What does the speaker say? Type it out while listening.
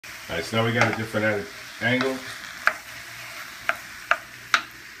Alright, so now we got a different angle.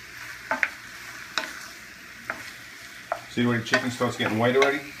 See where the chicken starts getting white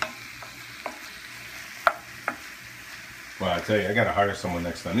already? Well, I tell you, I gotta hire someone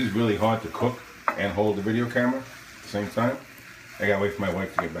next time. This is really hard to cook and hold the video camera at the same time. I gotta wait for my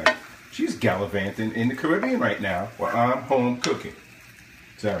wife to get back. She's gallivanting in the Caribbean right now while I'm home cooking.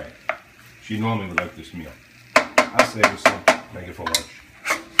 It's alright. She normally would like this meal. I'll save her some, make it for lunch.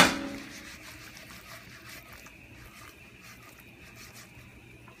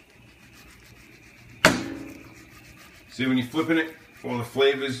 See, when you're flipping it, all the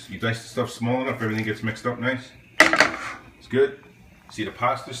flavors, you dice the stuff small enough, everything gets mixed up nice. It's good. See, the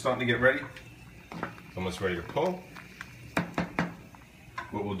pasta's starting to get ready. It's almost ready to pull.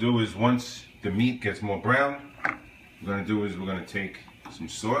 What we'll do is once the meat gets more brown, what we're going to do is we're going to take some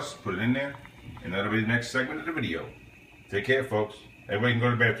sauce, put it in there, and that'll be the next segment of the video. Take care, folks. Everybody can go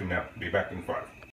to the bathroom now. Be back in 5.